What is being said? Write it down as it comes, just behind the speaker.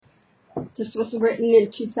This was written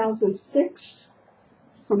in 2006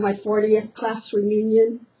 for my 40th class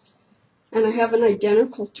reunion. And I have an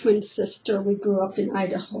identical twin sister. We grew up in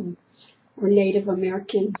Idaho. We're Native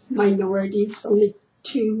American minorities, only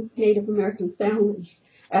 2 Native American families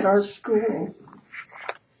at our school.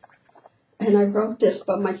 And I wrote this,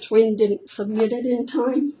 but my twin didn't submit it in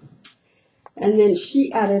time. And then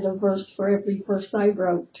she added a verse for every verse I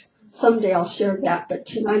wrote. Someday I'll share that, but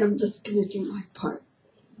tonight I'm just going to do my part.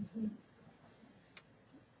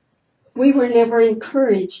 We were never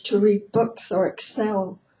encouraged to read books or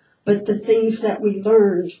excel, but the things that we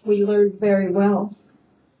learned very well.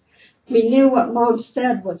 We knew what Mom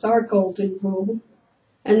said was our golden rule,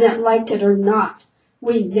 and that like it or not,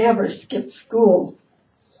 we never skipped school.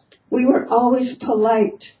 We were always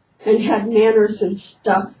polite and had manners and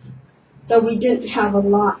stuff. Though we didn't have a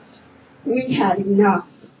lot, we had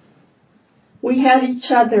enough. We had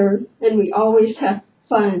each other, and we always had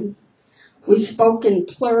fun. We spoke in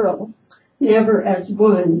plural, never as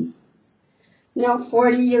one. Now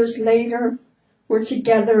 40 years later, we're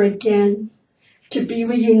together again to be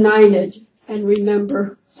reunited and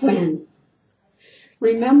remember when.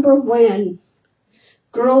 Remember when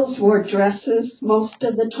girls wore dresses most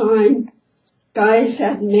of the time, guys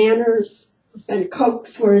had manners, and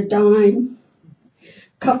Cokes were a dime.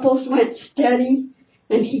 Couples went steady,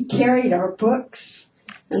 and he carried our books,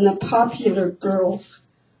 and the popular girls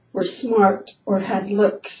were smart or had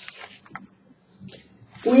looks.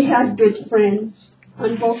 We had good friends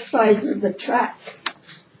on both sides of the track.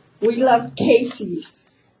 We loved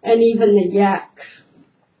Casey's and even the Yak.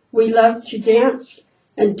 We loved to dance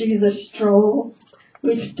and do the stroll.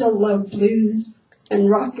 We still love blues and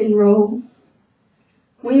rock and roll.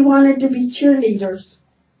 We wanted to be cheerleaders,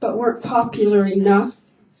 but weren't popular enough,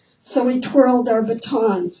 so we twirled our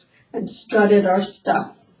batons and strutted our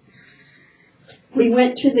stuff. We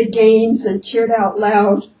went to the games and cheered out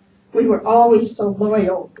loud. We were always so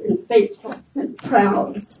loyal and faithful and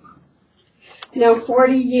proud. Now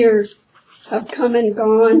 40 years have come and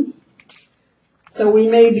gone. Though we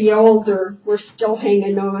may be older, we're still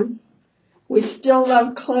hanging on. We still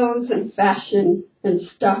love clothes and fashion and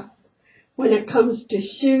stuff. When it comes to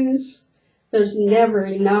shoes, there's never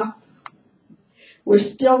enough. We're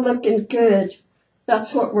still looking good.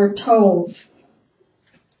 That's what we're told.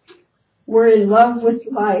 We're in love with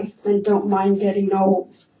life and don't mind getting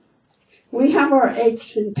old. We have our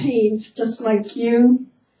aches and pains just like you.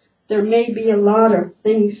 There may be a lot of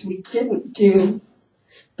things we didn't do,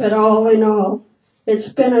 but all in all, it's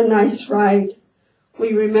been a nice ride.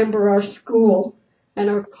 We remember our school and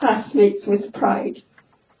our classmates with pride.